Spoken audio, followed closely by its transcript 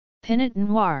Pinot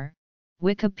noir,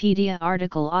 Wikipedia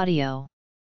article audio.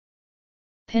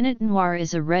 Pinot noir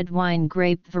is a red wine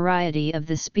grape variety of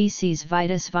the species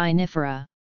Vitis vinifera.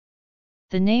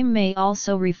 The name may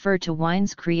also refer to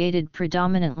wines created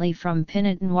predominantly from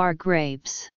Pinot noir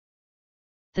grapes.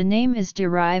 The name is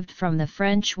derived from the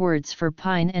French words for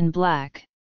pine and black.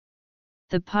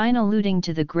 The pine alluding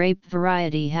to the grape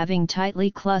variety having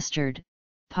tightly clustered,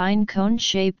 pine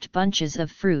cone-shaped bunches of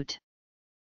fruit.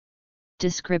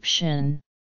 Description: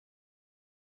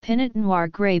 Pinot noir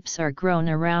grapes are grown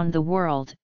around the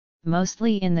world,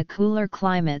 mostly in the cooler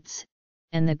climates,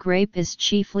 and the grape is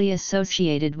chiefly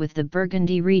associated with the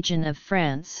Burgundy region of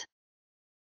France.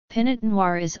 Pinot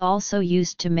noir is also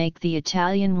used to make the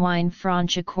Italian wine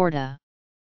Franciacorta.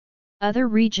 Other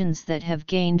regions that have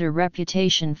gained a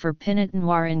reputation for Pinot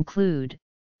noir include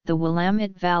the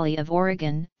Willamette Valley of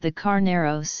Oregon, the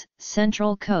Carneros,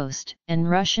 Central Coast, and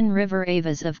Russian River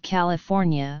Avas of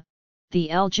California, the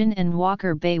Elgin and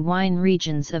Walker Bay wine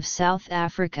regions of South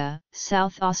Africa,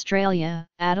 South Australia,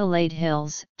 Adelaide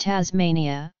Hills,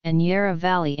 Tasmania, and Yarra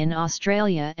Valley in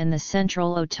Australia, and the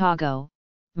Central Otago,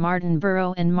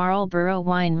 Martinborough and Marlborough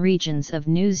wine regions of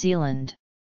New Zealand.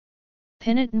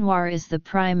 Pinot noir is the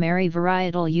primary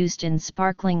varietal used in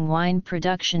sparkling wine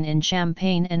production in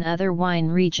Champagne and other wine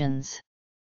regions.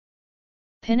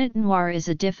 Pinot noir is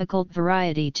a difficult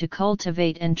variety to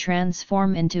cultivate and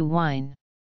transform into wine.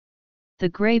 The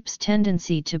grape's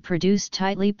tendency to produce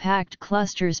tightly packed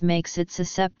clusters makes it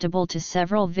susceptible to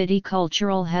several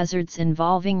viticultural hazards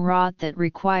involving rot that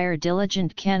require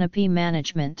diligent canopy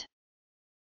management.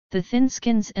 The thin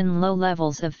skins and low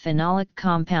levels of phenolic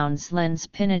compounds lends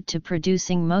Pinot to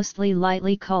producing mostly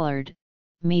lightly colored,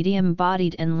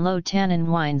 medium-bodied and low-tannin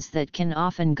wines that can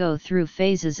often go through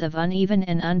phases of uneven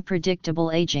and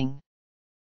unpredictable aging.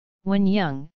 When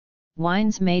young,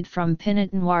 wines made from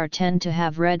Pinot noir tend to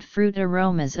have red fruit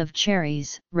aromas of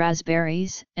cherries,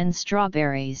 raspberries, and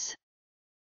strawberries.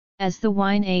 As the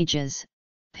wine ages,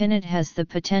 Pinot has the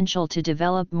potential to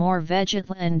develop more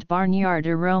vegetal and barnyard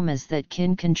aromas that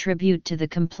can contribute to the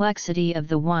complexity of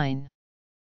the wine.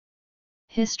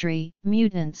 History,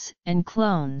 mutants, and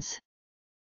clones.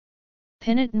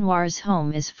 Pinot Noir's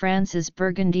home is France's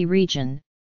Burgundy region,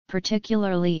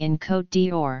 particularly in Côte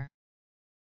d'Or.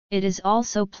 It is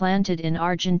also planted in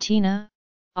Argentina,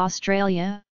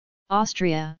 Australia,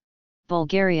 Austria,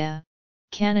 Bulgaria,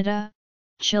 Canada,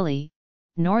 Chile,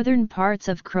 northern parts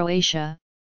of Croatia,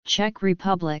 Czech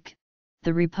Republic,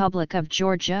 the Republic of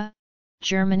Georgia,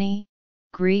 Germany,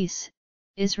 Greece,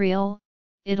 Israel,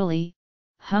 Italy,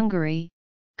 Hungary,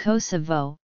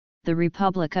 Kosovo, the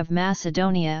Republic of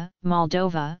Macedonia,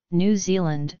 Moldova, New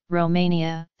Zealand,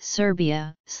 Romania,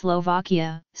 Serbia,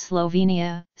 Slovakia,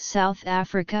 Slovenia, South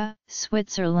Africa,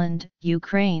 Switzerland,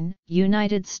 Ukraine,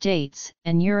 United States,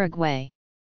 and Uruguay.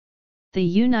 The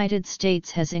United States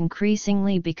has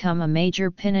increasingly become a major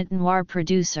Pinot Noir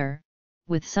producer,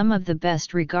 with some of the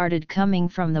best regarded coming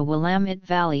from the Willamette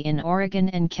Valley in Oregon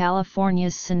and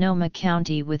California's Sonoma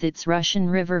County with its Russian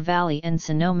River Valley and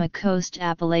Sonoma Coast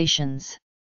appellations.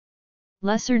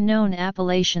 Lesser-known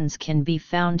appellations can be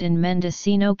found in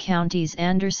Mendocino County's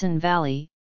Anderson Valley,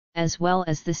 as well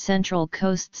as the Central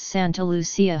Coast's Santa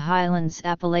Lucia Highlands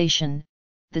appellation,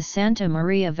 the Santa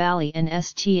Maria Valley and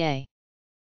Sta.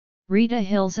 Rita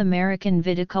Hills American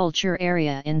Viticulture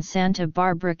Area in Santa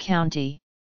Barbara County.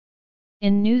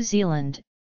 In New Zealand,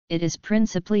 it is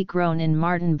principally grown in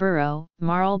Martinborough,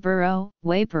 Marlborough,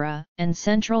 Waipara, and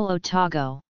Central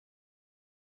Otago.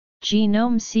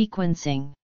 Genome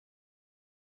sequencing.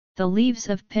 The leaves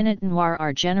of Pinot Noir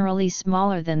are generally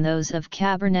smaller than those of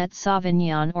Cabernet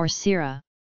Sauvignon or Syrah.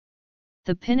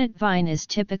 The Pinot vine is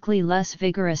typically less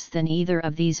vigorous than either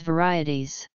of these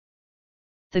varieties.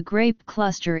 The grape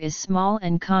cluster is small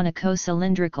and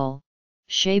conico-cylindrical,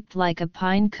 shaped like a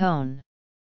pine cone.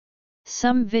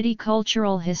 Some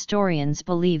viticultural historians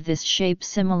believe this shape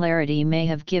similarity may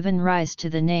have given rise to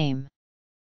the name.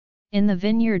 In the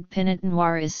vineyard, Pinot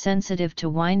Noir is sensitive to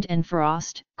wind and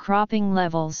frost, cropping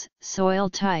levels,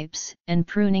 soil types, and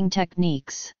pruning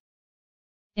techniques.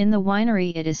 In the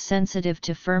winery, it is sensitive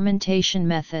to fermentation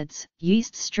methods,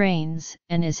 yeast strains,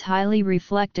 and is highly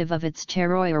reflective of its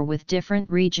terroir, with different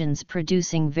regions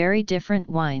producing very different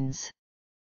wines.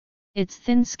 Its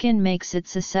thin skin makes it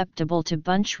susceptible to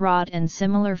bunch rot and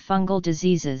similar fungal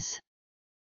diseases.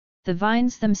 The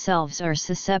vines themselves are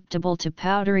susceptible to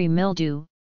powdery mildew,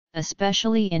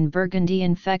 especially in Burgundy.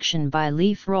 Infection by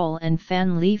leaf roll and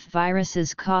fan leaf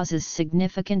viruses causes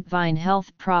significant vine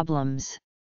health problems.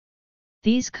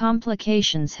 These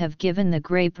complications have given the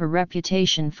grape a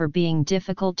reputation for being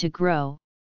difficult to grow,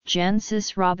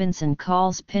 Jancis Robinson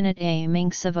calls Pinot a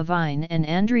minx of a vine, and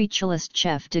Andrei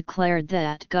Chelistchev declared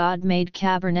that God made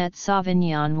Cabernet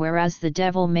Sauvignon whereas the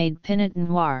devil made Pinot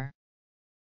Noir.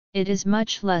 It is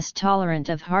much less tolerant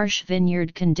of harsh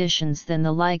vineyard conditions than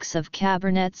the likes of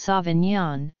Cabernet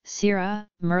Sauvignon, Syrah,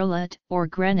 Merlot, or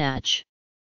Grenache.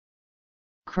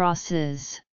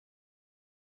 Crosses.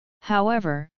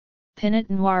 However, Pinot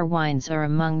Noir wines are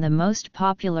among the most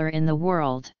popular in the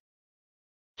world.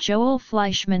 Joel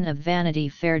Fleischmann of Vanity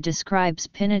Fair describes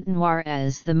Pinot Noir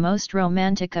as the most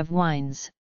romantic of wines,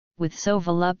 with so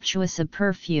voluptuous a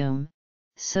perfume,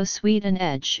 so sweet an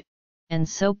edge, and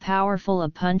so powerful a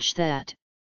punch that,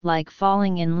 like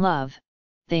falling in love,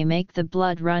 they make the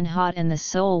blood run hot and the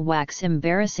soul wax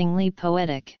embarrassingly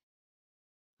poetic.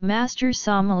 Master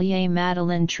sommelier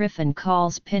Madeleine Triffin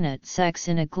calls Pinot sex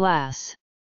in a glass.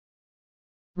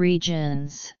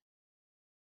 Regions.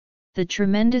 The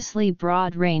tremendously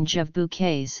broad range of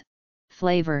bouquets,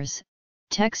 flavors,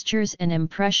 textures and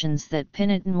impressions that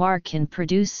Pinot Noir can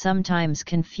produce sometimes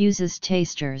confuses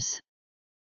tasters.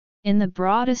 In the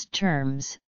broadest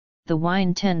terms, the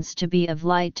wine tends to be of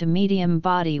light to medium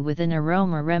body with an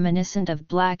aroma reminiscent of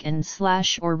black and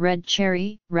 / or red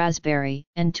cherry, raspberry,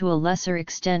 and to a lesser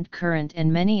extent currant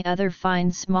and many other fine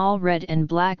small red and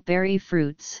blackberry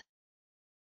fruits.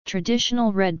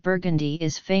 Traditional red Burgundy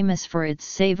is famous for its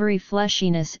savory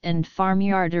fleshiness and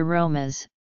farmyard aromas,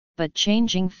 but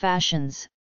changing fashions,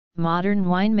 modern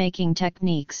winemaking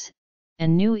techniques,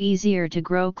 and new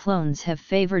easier-to-grow clones have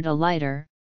favored a lighter,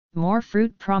 more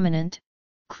fruit-prominent,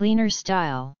 cleaner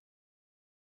style.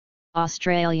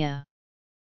 Australia.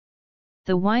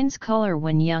 The wine's color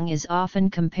when young is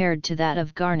often compared to that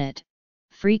of garnet,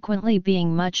 frequently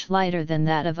being much lighter than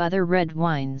that of other red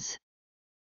wines.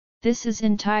 This is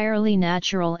entirely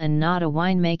natural and not a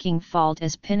winemaking fault,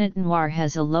 as Pinot Noir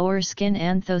has a lower skin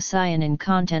anthocyanin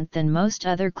content than most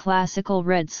other classical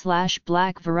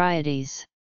red/black varieties.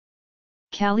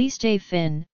 Caliste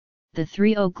fin, the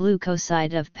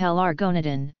 3-O-glucoside of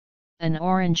pelargonidin, an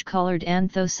orange-colored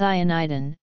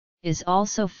anthocyanidin, is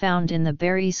also found in the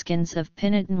berry skins of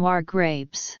Pinot Noir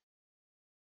grapes.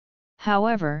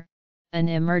 However, an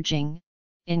emerging,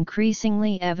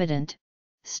 increasingly evident,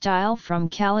 style from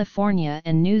California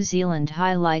and New Zealand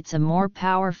highlights a more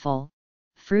powerful,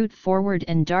 fruit-forward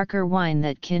and darker wine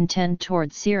that can tend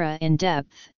toward Syrah in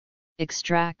depth,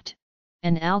 extract,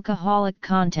 and alcoholic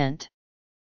content.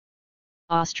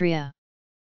 Austria,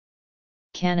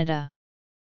 Canada,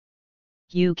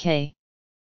 UK,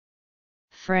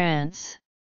 France.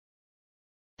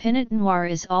 Pinot Noir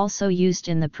is also used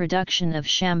in the production of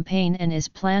champagne and is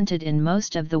planted in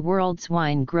most of the world's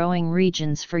wine-growing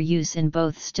regions for use in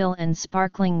both still and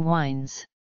sparkling wines.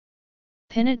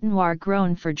 Pinot Noir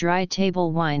grown for dry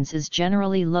table wines is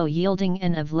generally low-yielding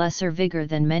and of lesser vigor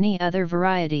than many other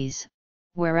varieties,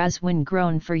 whereas when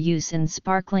grown for use in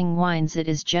sparkling wines it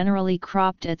is generally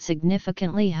cropped at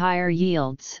significantly higher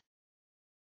yields.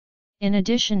 In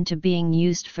addition to being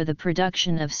used for the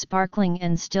production of sparkling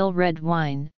and still red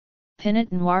wine,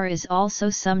 Pinot Noir is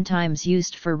also sometimes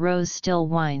used for rose still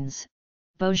wines,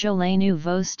 Beaujolais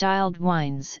Nouveau-styled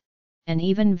wines, and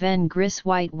even Vin Gris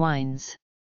white wines.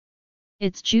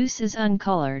 Its juice is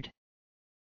uncolored.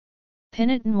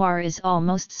 Pinot Noir is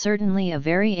almost certainly a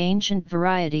very ancient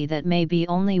variety that may be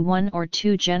only 1 or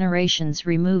 2 generations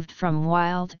removed from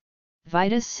wild,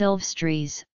 Vitis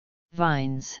sylvestris,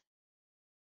 vines.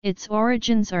 Its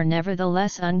origins are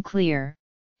nevertheless unclear.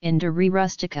 In De Re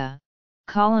Rustica,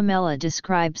 Columella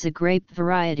describes a grape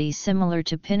variety similar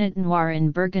to Pinot Noir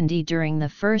in Burgundy during the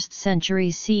 1st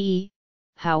century CE.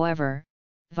 However,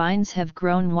 vines have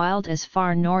grown wild as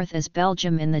far north as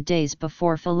Belgium in the days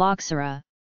before phylloxera,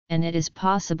 and it is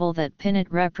possible that Pinot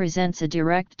represents a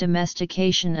direct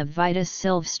domestication of Vitis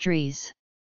sylvestris.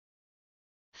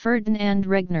 Ferdinand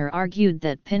Regner argued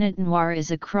that Pinot Noir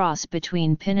is a cross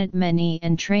between Pinot Meunier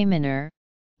and Tréminer,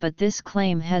 but this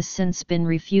claim has since been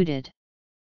refuted.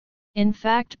 In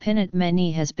fact, Pinot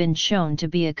Meunier has been shown to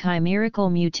be a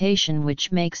chimerical mutation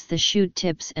which makes the shoot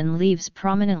tips and leaves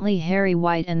prominently hairy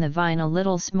white and the vine a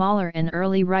little smaller and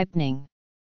early ripening.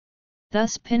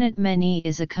 Thus Pinot Meunier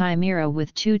is a chimera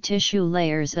with 2 tissue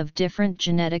layers of different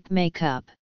genetic makeup,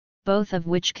 both of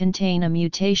which contain a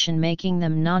mutation making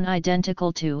them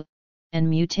non-identical to, and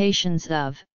mutations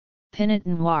of, Pinot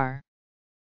Noir.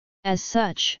 As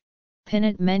such,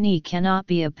 Pinot Meunier cannot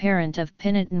be a parent of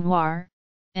Pinot Noir,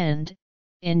 and,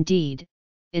 indeed,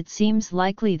 it seems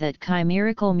likely that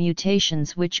chimerical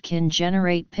mutations which can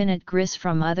generate Pinot Gris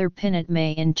from other Pinot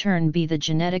may in turn be the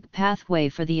genetic pathway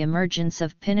for the emergence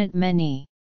of Pinot Meunier.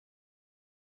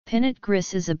 Pinot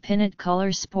Gris is a Pinot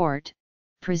color sport,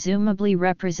 presumably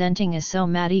representing a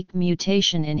somatic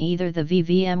mutation in either the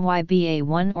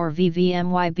VVMYBA1 or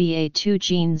VVMYBA2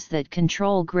 genes that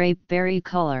control grape berry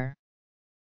color.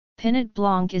 Pinot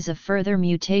Blanc is a further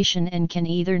mutation and can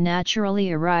either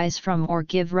naturally arise from or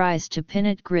give rise to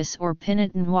Pinot Gris or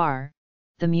Pinot Noir.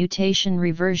 The mutation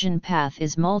reversion path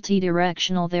is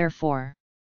multidirectional therefore.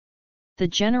 The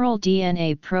general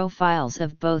DNA profiles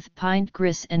of both Pinot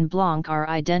Gris and Blanc are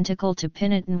identical to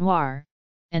Pinot Noir,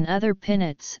 and other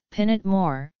Pinots, Pinot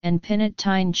Noir and Pinot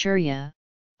Teinturia,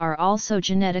 are also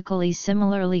genetically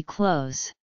similarly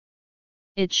close.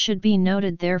 It should be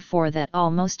noted therefore that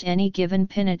almost any given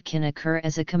Pinot can occur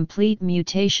as a complete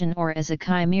mutation or as a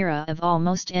chimera of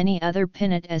almost any other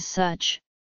Pinot as such.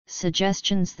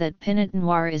 Suggestions that Pinot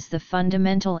Noir is the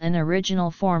fundamental and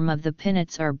original form of the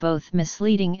Pinots are both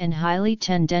misleading and highly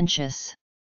tendentious.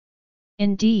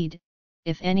 Indeed,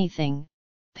 if anything,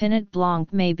 Pinot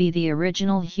Blanc may be the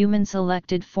original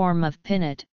human-selected form of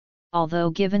Pinot, although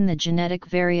given the genetic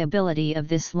variability of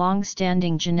this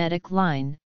long-standing genetic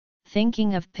line,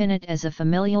 thinking of Pinot as a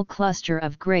familial cluster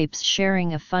of grapes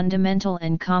sharing a fundamental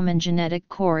and common genetic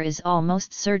core is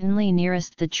almost certainly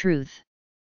nearest the truth.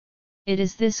 It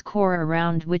is this core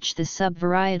around which the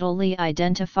subvarietally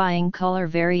identifying color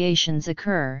variations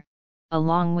occur,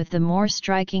 along with the more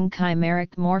striking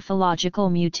chimeric morphological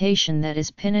mutation that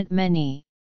is Pinot Meunier,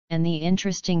 and the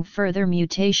interesting further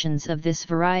mutations of this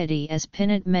variety as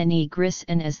Pinot Meunier Gris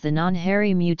and as the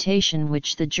non-hairy mutation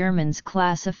which the Germans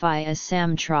classify as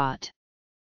Samtrot.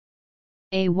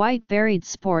 A white-berried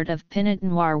sport of Pinot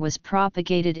Noir was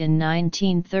propagated in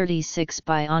 1936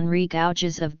 by Henri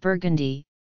Gouges of Burgundy,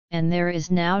 and there is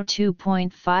now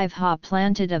 2.5 ha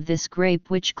planted of this grape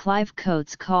which Clive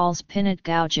Coates calls Pinot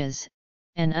Gouges,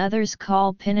 and others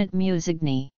call Pinot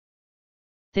Musigny.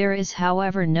 There is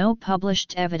however no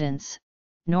published evidence,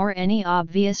 nor any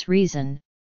obvious reason,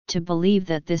 to believe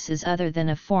that this is other than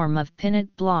a form of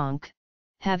Pinot Blanc,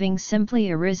 having simply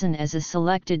arisen as a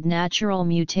selected natural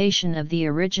mutation of the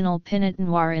original Pinot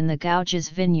Noir in the Gouges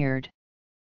vineyard.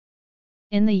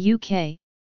 In the UK,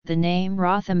 the name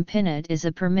Rotham Pinot is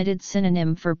a permitted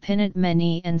synonym for Pinot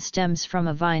Meunier and stems from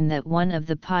a vine that one of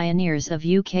the pioneers of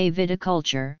UK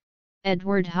viticulture,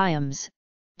 Edward Hyams,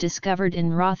 discovered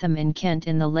in Rotham in Kent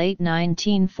in the late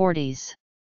 1940s.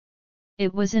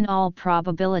 It was in all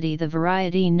probability the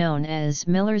variety known as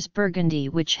Miller's Burgundy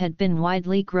which had been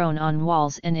widely grown on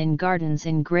walls and in gardens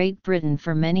in Great Britain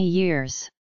for many years.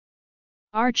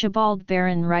 Archibald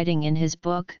Barron, writing in his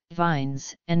book,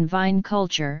 Vines and Vine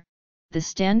Culture, the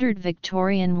standard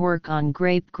Victorian work on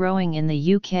grape growing in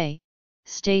the UK,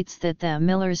 states that the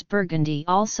Miller's Burgundy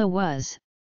also was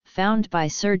found by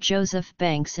Sir Joseph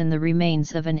Banks in the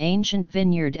remains of an ancient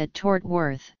vineyard at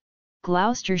Tortworth,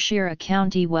 Gloucestershire, a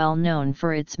county well known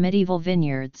for its medieval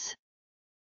vineyards.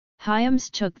 Hyams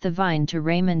took the vine to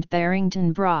Raymond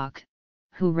Barrington Brock,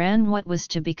 who ran what was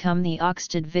to become the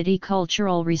Oxted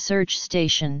Viticultural Research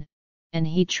Station, and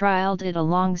he trialled it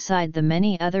alongside the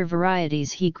many other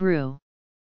varieties he grew.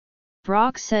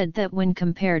 Brock said that when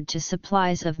compared to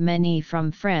supplies of Meunier from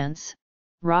France,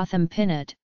 Rotham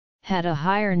Pinot had a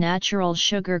higher natural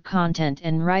sugar content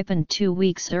and ripened 2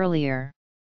 weeks earlier.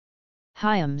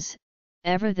 Hyams,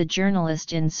 ever the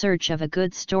journalist in search of a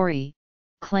good story,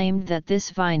 claimed that this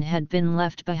vine had been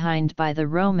left behind by the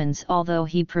Romans, although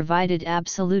he provided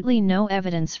absolutely no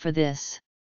evidence for this.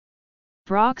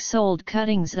 Brock sold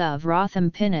cuttings of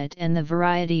Rotham Pinot and the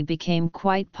variety became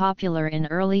quite popular in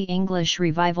early English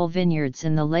revival vineyards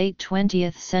in the late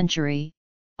 20th century,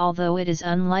 although it is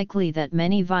unlikely that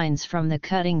many vines from the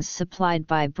cuttings supplied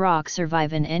by Brock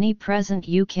survive in any present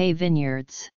UK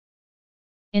vineyards.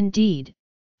 Indeed,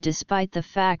 despite the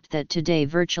fact that today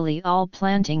virtually all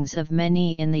plantings of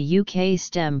Meunier in the UK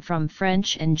stem from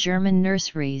French and German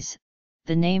nurseries,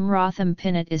 the name Rotham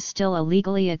Pinot is still a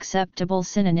legally acceptable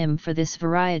synonym for this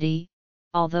variety,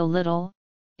 although little,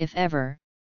 if ever,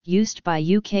 used by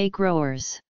UK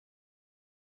growers.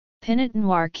 Pinot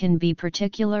Noir can be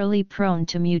particularly prone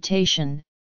to mutation,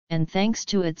 and thanks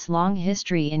to its long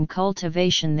history in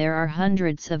cultivation there are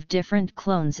hundreds of different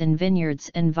clones in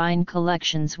vineyards and vine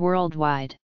collections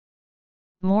worldwide.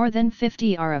 More than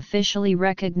 50 are officially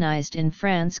recognized in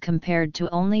France compared to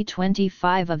only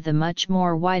 25 of the much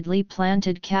more widely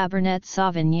planted Cabernet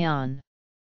Sauvignon.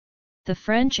 The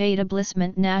French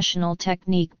Établissement National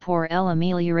Technique pour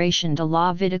l'Amélioration de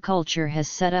la Viticulture has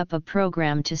set up a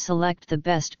program to select the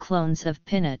best clones of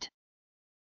Pinot.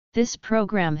 This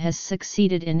program has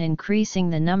succeeded in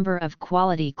increasing the number of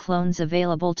quality clones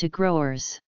available to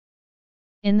growers.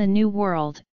 In the New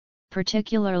World,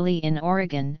 particularly in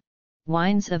Oregon,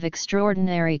 wines of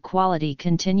extraordinary quality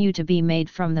continue to be made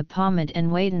from the Pommet and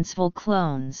Wadensville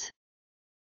clones.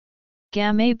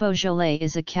 Gamay Beaujolais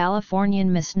is a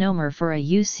Californian misnomer for a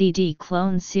UCD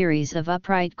clone series of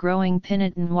upright growing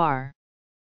Pinot Noir.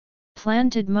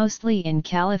 Planted mostly in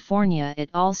California, it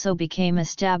also became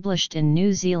established in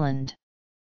New Zealand.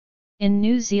 In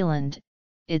New Zealand,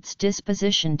 its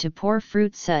disposition to poor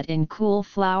fruit set in cool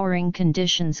flowering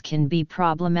conditions can be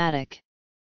problematic.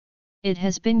 It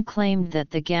has been claimed that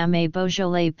the Gamay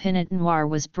Beaujolais Pinot Noir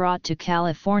was brought to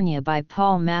California by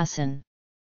Paul Masson.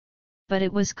 But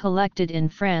it was collected in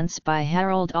France by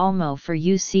Harold Olmo for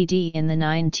UCD in the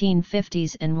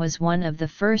 1950s and was one of the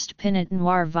first Pinot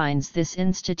Noir vines this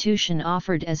institution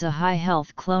offered as a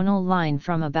high-health clonal line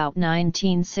from about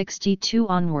 1962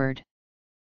 onward.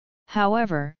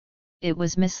 However, it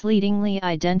was misleadingly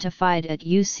identified at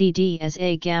UCD as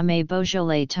a Gamay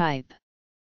Beaujolais type.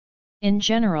 In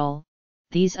general,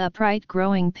 these upright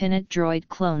growing Pinot Droit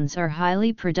clones are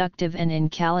highly productive, and in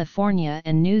California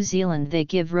and New Zealand they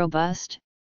give robust,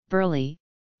 burly,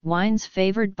 wines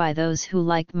favored by those who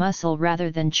like muscle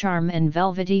rather than charm and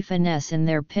velvety finesse in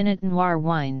their Pinot Noir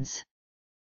wines.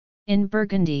 In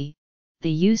Burgundy, the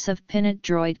use of Pinot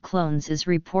Droit clones is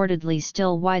reportedly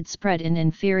still widespread in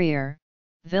inferior,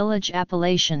 village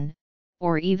appellation,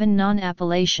 or even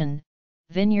non-appellation,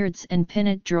 vineyards, and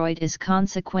Pinot Droit is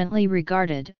consequently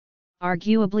regarded,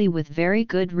 arguably with very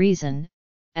good reason,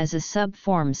 as a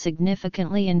subform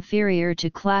significantly inferior to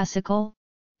classical,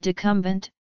 decumbent,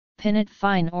 Pinot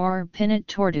Fine or Pinot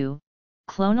Tordu,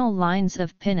 clonal lines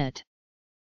of Pinot.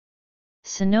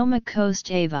 Sonoma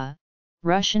Coast Ava,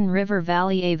 Russian River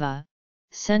Valley Ava,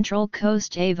 Central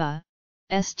Coast Ava,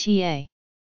 Sta.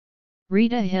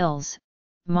 Rita Hills,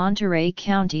 Monterey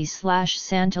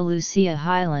County/Santa Lucia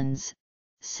Highlands,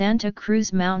 Santa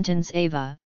Cruz Mountains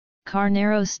Ava,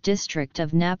 Carneros District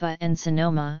of Napa and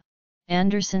Sonoma,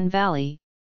 Anderson Valley,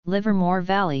 Livermore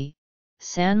Valley,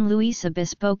 San Luis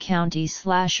Obispo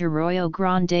County/Arroyo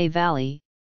Grande Valley,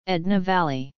 Edna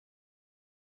Valley.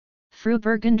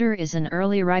 Frühburgunder is an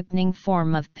early ripening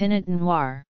form of Pinot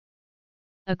Noir.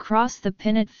 Across the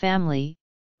Pinot family,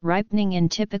 ripening in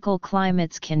typical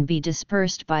climates can be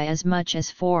dispersed by as much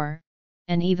as 4,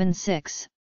 and even 6,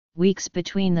 weeks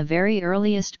between the very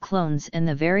earliest clones and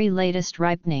the very latest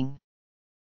ripening.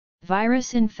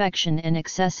 Virus infection and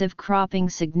excessive cropping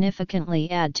significantly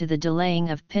add to the delaying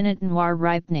of Pinot Noir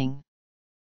ripening.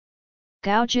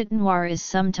 Gouget Noir is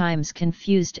sometimes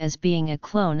confused as being a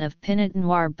clone of Pinot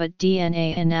Noir, but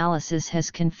DNA analysis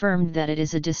has confirmed that it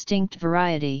is a distinct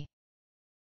variety.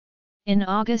 In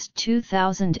August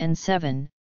 2007,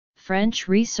 French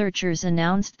researchers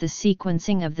announced the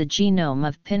sequencing of the genome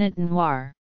of Pinot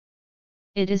Noir.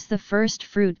 It is the first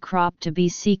fruit crop to be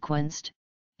sequenced,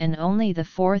 and only the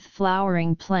fourth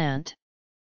flowering plant.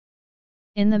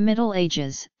 In the Middle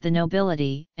Ages, the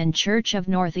nobility and church of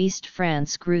northeast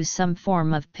France grew some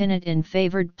form of Pinot in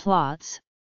favored plots,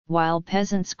 while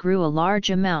peasants grew a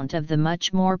large amount of the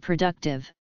much more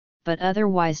productive, but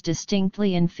otherwise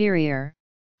distinctly inferior,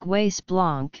 Gouais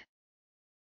Blanc.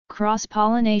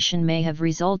 Cross-pollination may have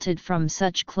resulted from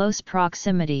such close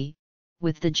proximity,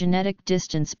 with the genetic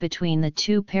distance between the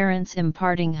two parents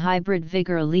imparting hybrid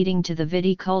vigor, leading to the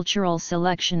viticultural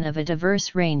selection of a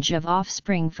diverse range of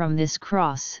offspring from this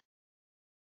cross.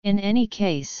 In any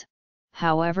case,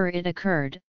 however it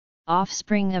occurred,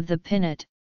 offspring of the Pinot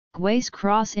Gouais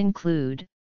cross include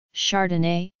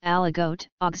Chardonnay, Aligote,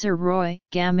 Auxerrois,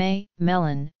 Gamay,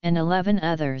 Melon, and 11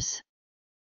 others.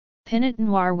 Pinot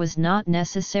Noir was not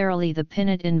necessarily the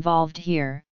Pinot involved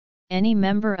here. Any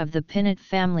member of the Pinot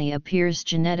family appears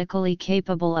genetically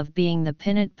capable of being the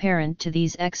Pinot parent to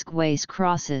these X-Gouais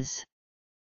crosses.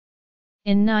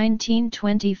 In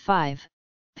 1925,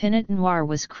 Pinot Noir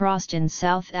was crossed in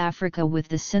South Africa with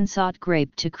the Cinsault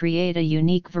grape to create a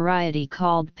unique variety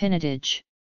called Pinotage.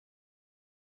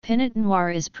 Pinot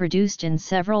Noir is produced in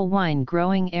several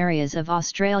wine-growing areas of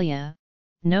Australia,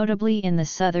 notably in the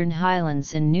Southern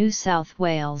Highlands in New South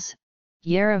Wales,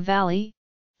 Yarra Valley,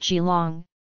 Geelong,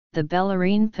 the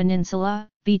Bellarine Peninsula,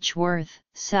 Beechworth,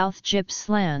 South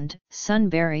Gippsland,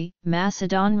 Sunbury,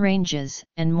 Macedon Ranges,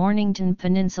 and Mornington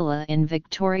Peninsula in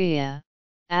Victoria,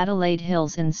 Adelaide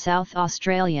Hills in South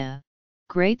Australia,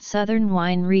 Great Southern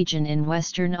Wine Region in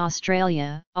Western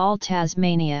Australia, all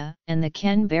Tasmania, and the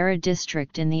Canberra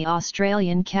District in the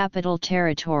Australian Capital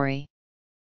Territory.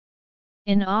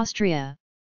 In Austria,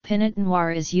 Pinot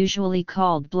Noir is usually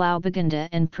called Blauburgunder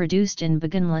and produced in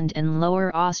Burgenland and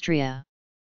Lower Austria.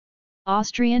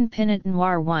 Austrian Pinot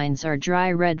Noir wines are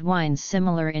dry red wines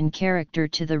similar in character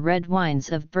to the red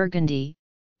wines of Burgundy,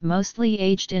 mostly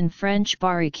aged in French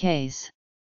barriques.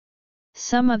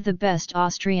 Some of the best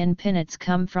Austrian Pinots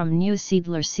come from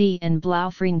Neusiedlersee and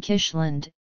Blaufränkischland,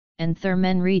 and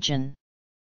Thurman region.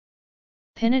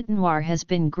 Pinot Noir has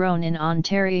been grown in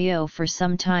Ontario for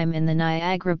some time in the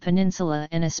Niagara Peninsula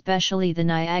and especially the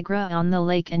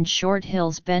Niagara-on-the-Lake and Short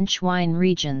Hills bench wine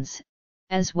regions,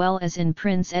 as well as in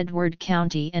Prince Edward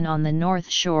County and on the north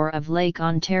shore of Lake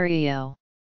Ontario.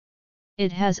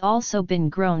 It has also been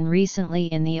grown recently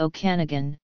in the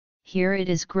Okanagan. Here it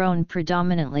is grown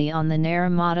predominantly on the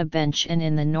Naramata Bench and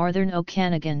in the northern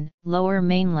Okanagan, Lower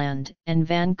Mainland, and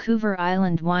Vancouver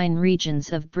Island wine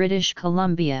regions of British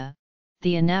Columbia,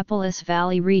 the Annapolis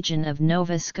Valley region of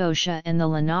Nova Scotia and the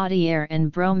Lanaudière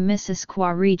and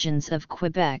Brome-Missisquoi regions of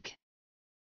Quebec.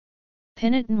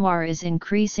 Pinot Noir is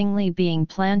increasingly being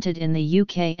planted in the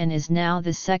UK and is now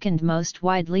the second most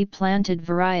widely planted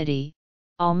variety,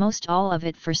 almost all of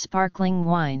it for sparkling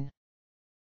wine.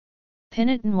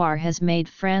 Pinot Noir has made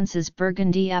France's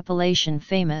Burgundy appellation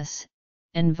famous,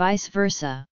 and vice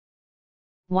versa.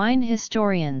 Wine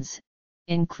historians,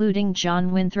 including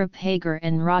John Winthrop Hager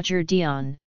and Roger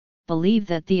Dion, believe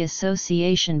that the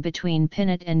association between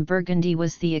Pinot and Burgundy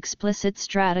was the explicit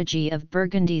strategy of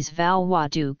Burgundy's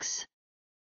Valois-Ducs.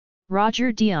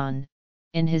 Roger Dion,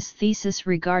 in his thesis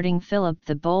regarding Philip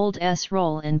the Bold's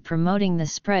role in promoting the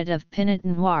spread of Pinot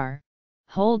Noir,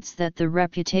 holds that the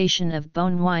reputation of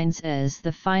Beaune wines as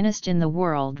the finest in the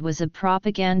world was a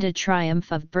propaganda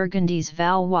triumph of Burgundy's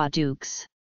Valois-Ducs.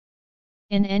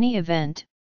 In any event,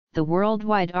 the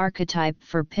worldwide archetype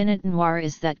for Pinot Noir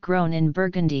is that grown in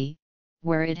Burgundy,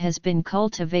 where it has been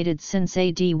cultivated since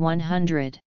AD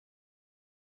 100.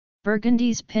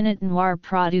 Burgundy's Pinot Noir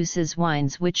produces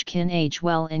wines which can age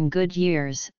well in good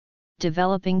years,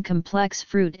 developing complex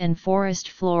fruit and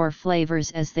forest floor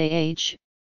flavors as they age,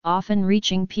 often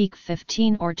reaching peak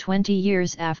 15 or 20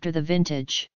 years after the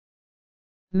vintage.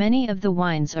 Many of the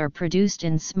wines are produced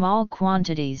in small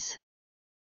quantities.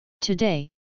 Today,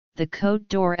 the Côte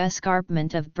d'Or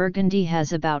escarpment of Burgundy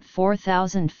has about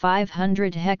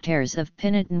 4,500 hectares of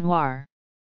Pinot Noir.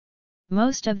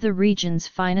 Most of the region's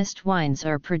finest wines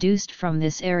are produced from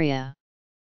this area.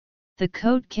 The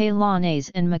Côte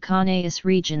Caylonnaise and Maconnais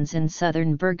regions in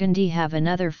southern Burgundy have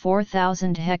another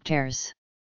 4,000 hectares.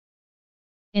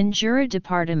 In Jura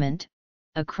department,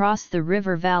 across the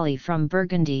river valley from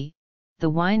Burgundy, the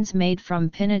wines made from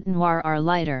Pinot Noir are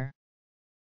lighter.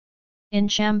 In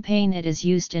Champagne it is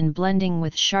used in blending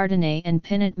with Chardonnay and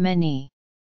Pinot Meunier.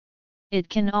 It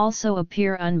can also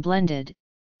appear unblended,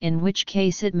 in which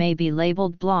case it may be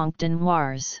labeled Blanc de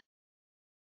Noirs.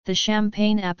 The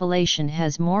Champagne appellation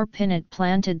has more Pinot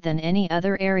planted than any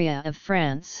other area of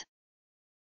France.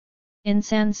 In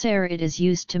Sancerre it is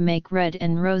used to make red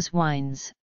and rose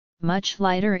wines, much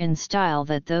lighter in style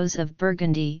than those of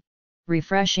Burgundy,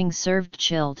 refreshing served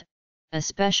chilled,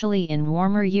 especially in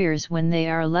warmer years when they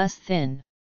are less thin.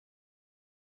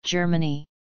 Germany.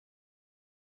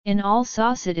 In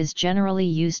Alsace it is generally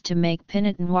used to make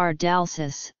Pinot Noir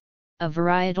d'Alsace, a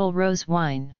varietal rose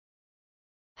wine.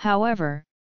 However,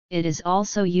 it is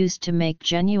also used to make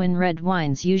genuine red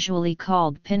wines usually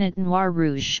called Pinot Noir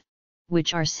Rouge,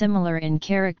 which are similar in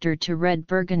character to red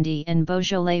Burgundy and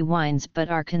Beaujolais wines but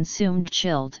are consumed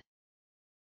chilled.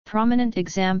 Prominent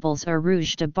examples are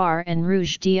Rouge de Bar and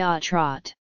Rouge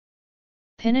d'Autrot.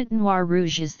 Pinot Noir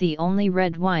Rouge is the only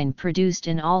red wine produced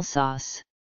in Alsace.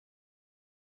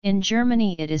 In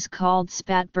Germany it is called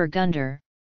Spätburgunder,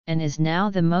 and is now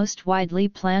the most widely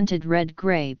planted red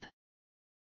grape.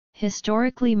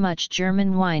 Historically much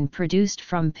German wine produced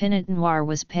from Pinot Noir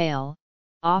was pale,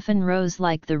 often rose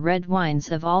like the red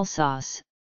wines of Alsace.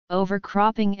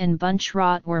 Overcropping and bunch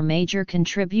rot were major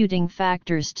contributing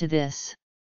factors to this.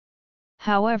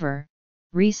 However,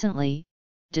 recently,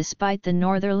 despite the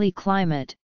northerly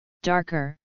climate,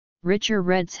 darker, richer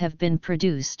reds have been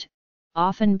produced,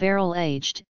 often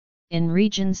barrel-aged, in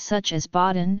regions such as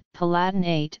Baden,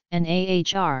 Palatinate, and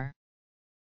Ahr.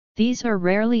 These are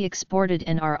rarely exported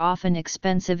and are often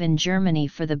expensive in Germany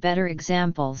for the better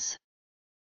examples.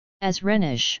 As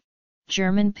Rhenish,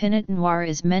 German Pinot Noir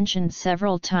is mentioned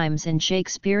several times in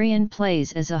Shakespearean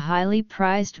plays as a highly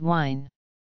prized wine.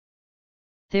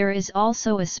 There is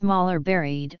also a smaller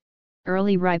berried,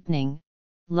 early ripening,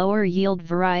 lower yield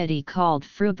variety called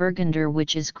Frühburgunder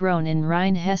which is grown in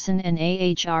Rhine-Hessen and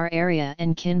Ahr area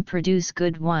and can produce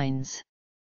good wines.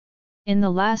 In the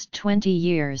last 20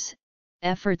 years,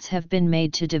 efforts have been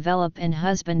made to develop and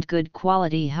husband good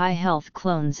quality high health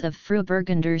clones of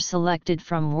Frühburgunder selected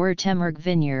from Württemberg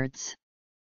vineyards.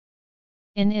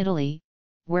 In Italy,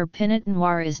 where Pinot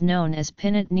Noir is known as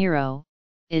Pinot Nero,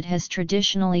 it has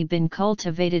traditionally been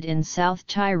cultivated in South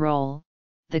Tyrol,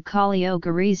 the Collio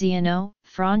Gariziano,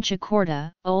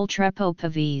 Franciacorta, Oltrepo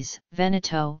Pavese,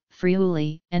 Veneto,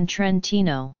 Friuli, and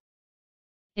Trentino.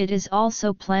 It is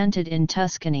also planted in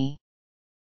Tuscany.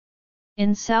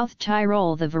 In South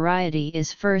Tyrol the variety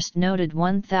is first noted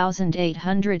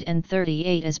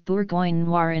 1838 as Bourgogne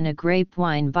Noir in a grape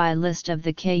wine by list of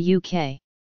the KUK.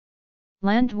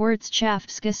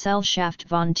 Landwirtschaftsgesellschaft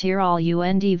von Tirol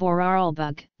und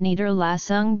Vorarlberg,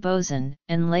 Niederlassung Bozen,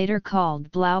 and later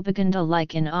called Blauburgunder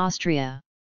like in Austria.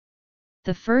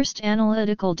 The first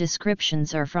analytical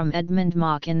descriptions are from Edmund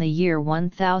Mach in the year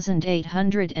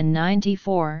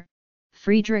 1894,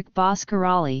 Friedrich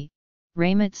Boscaroli,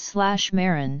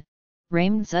 Raimets/Marin,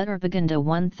 Raimzuterburgunder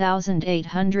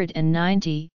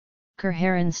 1890,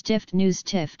 Kerheren Stift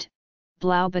Neustift,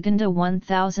 Blauburgunder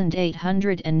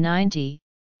 1890,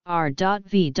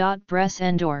 R.V.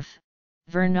 Bressendorf,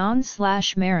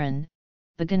 Vernon/Marin,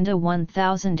 Burgunder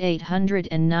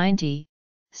 1890,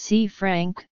 C.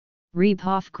 Frank,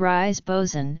 Riebhoff Gries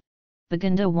Bozen,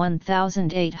 Burgunder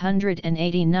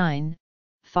 1889,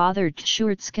 Father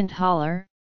Schurzkenthaler,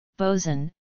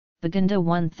 Bozen, Burgunder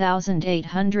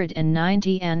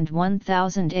 1890 and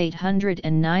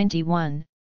 1891,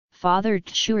 Father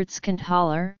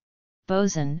Schurzkenthaler,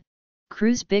 Bozen,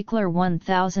 Kreuzbichler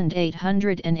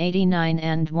 1889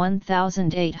 and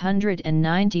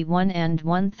 1891 and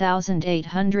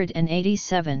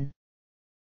 1887.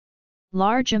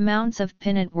 Large amounts of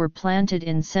Pinot were planted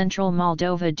in central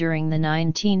Moldova during the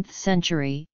 19th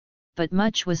century, but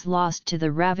much was lost to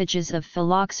the ravages of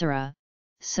phylloxera.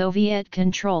 Soviet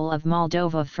control of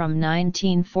Moldova from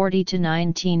 1940 to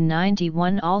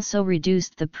 1991 also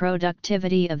reduced the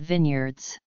productivity of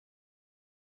vineyards.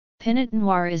 Pinot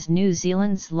Noir is New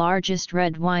Zealand's largest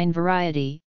red wine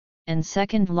variety, and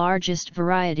second largest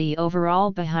variety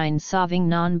overall behind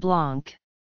Sauvignon Blanc.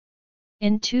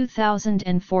 In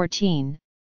 2014,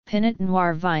 Pinot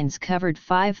Noir vines covered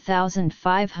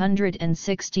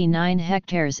 5,569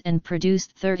 hectares and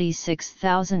produced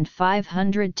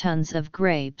 36,500 tons of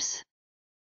grapes.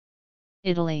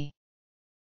 Italy.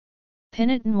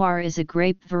 Pinot Noir is a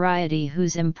grape variety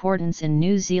whose importance in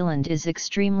New Zealand is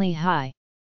extremely high.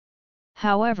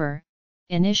 However,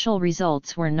 initial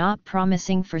results were not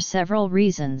promising for several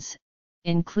reasons,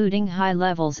 including high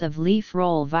levels of leaf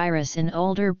roll virus in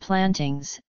older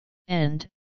plantings, and,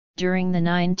 during the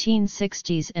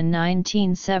 1960s and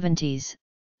 1970s,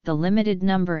 the limited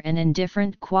number and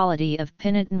indifferent quality of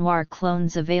Pinot Noir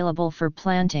clones available for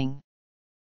planting.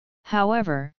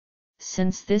 However,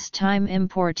 since this time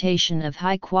importation of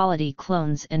high-quality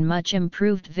clones and much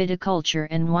improved viticulture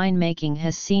and winemaking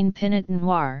has seen Pinot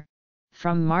Noir,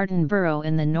 from Martinborough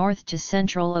in the north to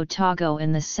central Otago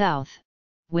in the south,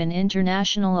 win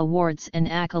international awards and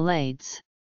accolades.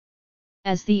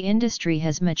 As the industry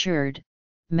has matured,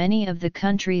 many of the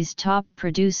country's top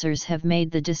producers have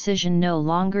made the decision no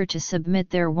longer to submit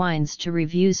their wines to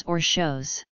reviews or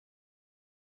shows.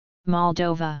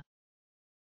 Moldova,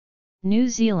 New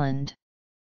Zealand.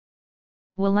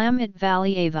 Willamette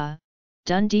Valley Ava,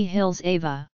 Dundee Hills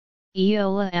Ava,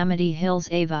 Eola Amity Hills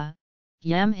Ava,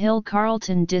 Yamhill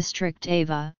Carlton District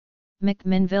Ava,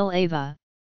 McMinnville Ava,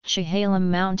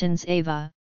 Chehalem Mountains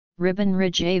Ava, Ribbon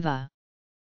Ridge Ava.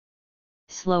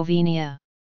 Slovenia,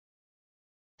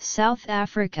 South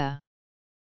Africa,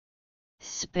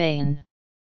 Spain.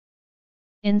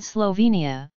 In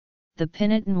Slovenia, the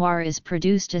Pinot Noir is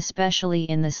produced especially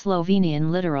in the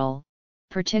Slovenian littoral,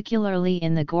 particularly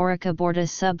in the Gorica Borda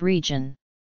sub-region.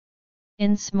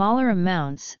 In smaller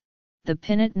amounts, the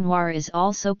Pinot Noir is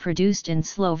also produced in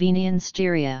Slovenian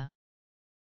Styria.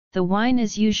 The wine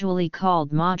is usually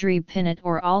called Modri Pinot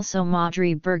or also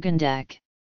Modri Burgundic.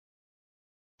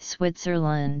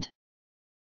 Switzerland.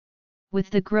 With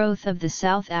the growth of the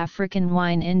South African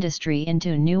wine industry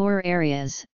into newer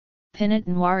areas, Pinot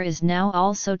Noir is now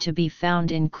also to be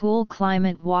found in cool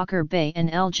climate Walker Bay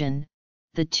and Elgin,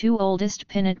 the two oldest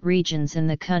Pinot regions in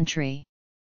the country.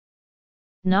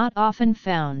 Not often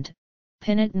found,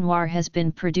 Pinot Noir has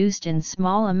been produced in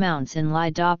small amounts in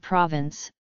Lleida province,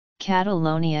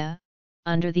 Catalonia,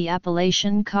 under the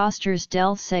appellation Costers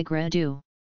del Segredo.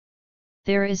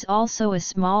 There is also a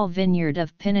small vineyard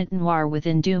of Pinot Noir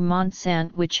within Du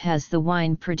Montsant which has the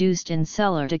wine produced in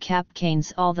cellar de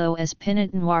Capcanes. Although as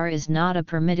Pinot Noir is not a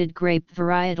permitted grape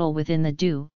varietal within the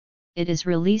Du, it is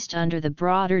released under the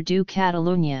broader Du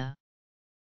Catalunya.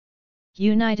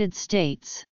 United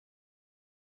States.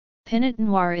 Pinot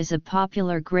Noir is a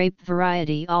popular grape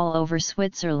variety all over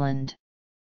Switzerland.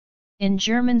 In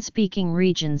German-speaking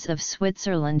regions of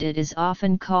Switzerland it is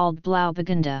often called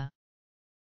Blauburgunder.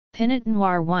 Pinot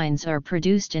Noir wines are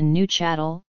produced in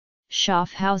Neuchâtel,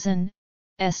 Schaffhausen,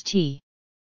 St.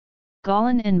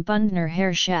 Gallon and Bundner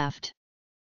Herrschaft.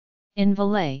 In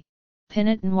Valais,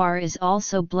 Pinot Noir is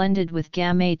also blended with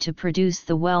Gamay to produce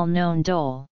the well-known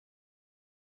Dole.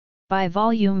 By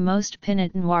volume, most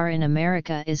Pinot Noir in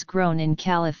America is grown in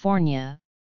California,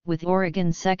 with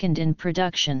Oregon second in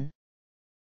production.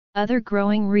 Other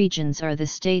growing regions are the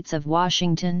states of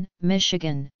Washington,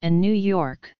 Michigan, and New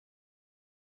York.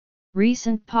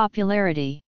 Recent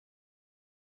popularity.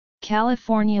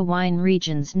 California wine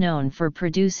regions known for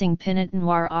producing Pinot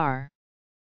Noir are: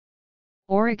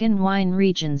 Oregon wine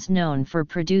regions known for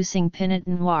producing Pinot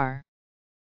Noir.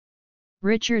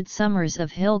 Richard Summers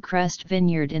of Hillcrest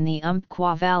Vineyard in the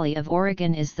Umpqua Valley of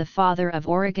Oregon is the father of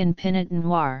Oregon Pinot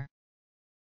Noir.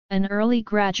 An early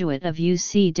graduate of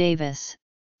UC Davis,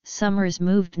 Summers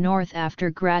moved north after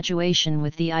graduation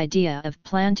with the idea of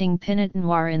planting Pinot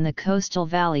Noir in the coastal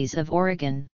valleys of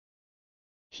Oregon.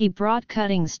 He brought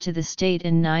cuttings to the state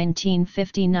in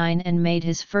 1959 and made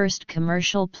his first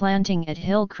commercial planting at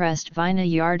Hillcrest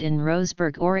Vineyard in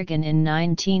Roseburg, Oregon in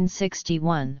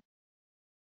 1961.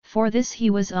 For this he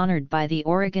was honored by the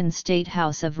Oregon State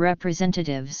House of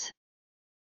Representatives.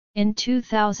 In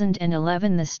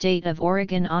 2011 the state of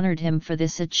Oregon honored him for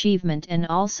this achievement and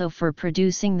also for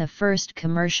producing the first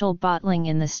commercial bottling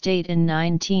in the state in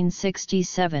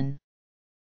 1967.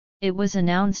 It was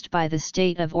announced by the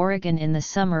state of Oregon in the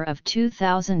summer of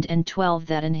 2012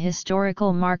 that an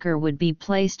historical marker would be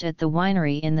placed at the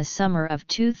winery in the summer of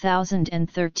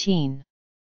 2013.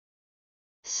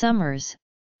 Summers,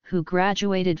 who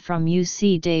graduated from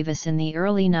UC Davis in the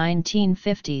early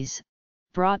 1950s,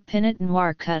 brought Pinot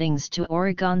Noir cuttings to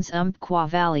Oregon's Umpqua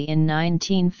Valley in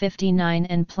 1959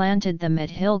 and planted them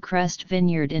at Hillcrest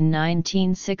Vineyard in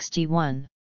 1961.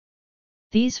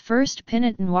 These first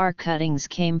Pinot Noir cuttings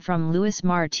came from Louis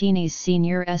Martini's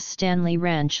Sr.'s Stanley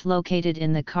Ranch located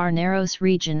in the Carneros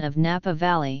region of Napa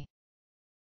Valley.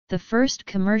 The first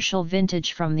commercial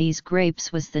vintage from these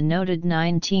grapes was the noted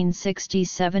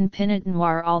 1967 Pinot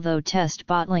Noir, although test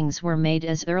bottlings were made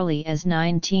as early as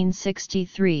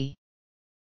 1963.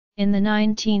 In the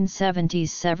 1970s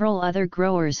several other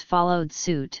growers followed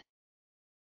suit.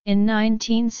 In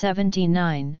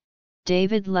 1979,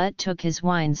 David Lett took his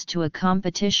wines to a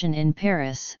competition in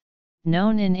Paris,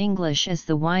 known in English as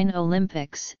the Wine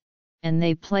Olympics, and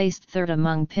they placed third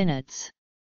among Pinots.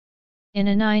 In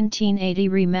a 1980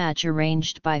 rematch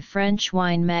arranged by French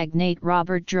wine magnate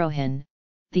Robert Drohin,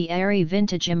 the Airy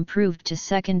vintage improved to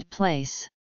second place.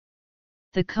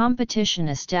 The competition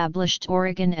established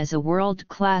Oregon as a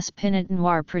world-class Pinot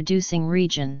Noir producing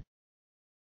region.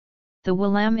 The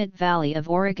Willamette Valley of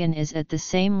Oregon is at the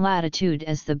same latitude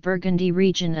as the Burgundy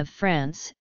region of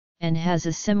France, and has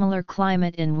a similar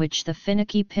climate in which the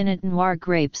finicky Pinot Noir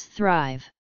grapes thrive.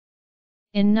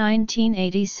 In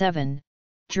 1987,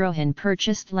 Drohin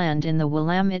purchased land in the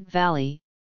Willamette Valley,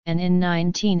 and in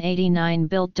 1989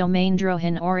 built Domaine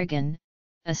Drohin Oregon,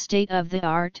 a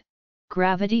state-of-the-art,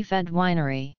 gravity-fed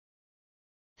winery.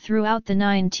 Throughout the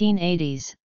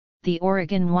 1980s, the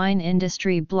Oregon wine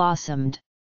industry blossomed.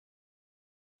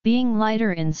 Being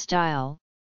lighter in style,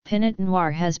 Pinot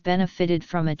Noir has benefited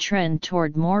from a trend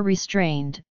toward more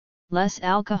restrained, less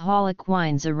alcoholic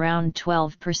wines around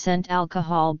 12%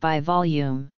 alcohol by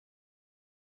volume.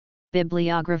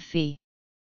 Bibliography.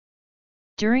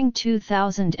 During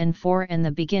 2004 and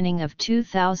the beginning of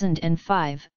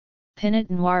 2005, Pinot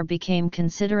Noir became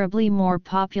considerably more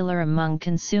popular among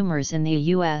consumers in the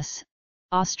US,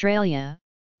 Australia,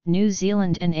 New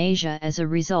Zealand and Asia as a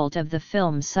result of the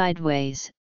film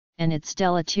Sideways, and its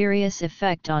deleterious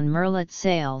effect on Merlot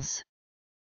sales.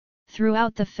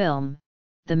 Throughout the film,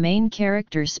 the main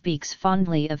character speaks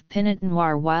fondly of Pinot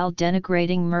Noir while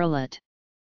denigrating Merlot.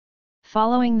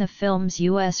 Following the film's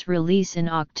US release in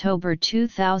October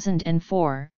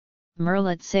 2004,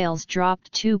 Merlot sales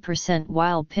dropped 2%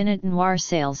 while Pinot Noir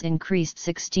sales increased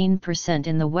 16%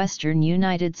 in the western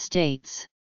United States.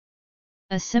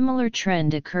 A similar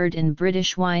trend occurred in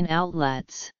British wine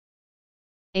outlets.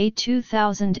 A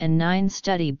 2009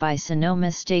 study by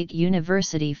Sonoma State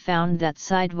University found that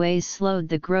Sideways slowed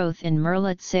the growth in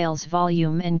Merlot sales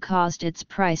volume and caused its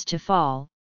price to fall,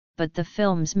 but the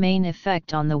film's main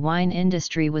effect on the wine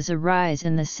industry was a rise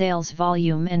in the sales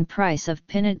volume and price of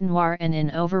Pinot Noir and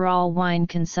in overall wine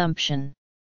consumption.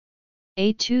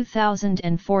 A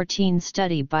 2014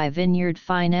 study by Vineyard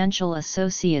Financial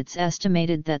Associates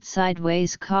estimated that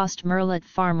Sideways cost Merlot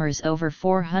farmers over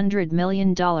 $400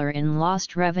 million in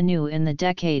lost revenue in the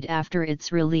decade after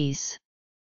its release.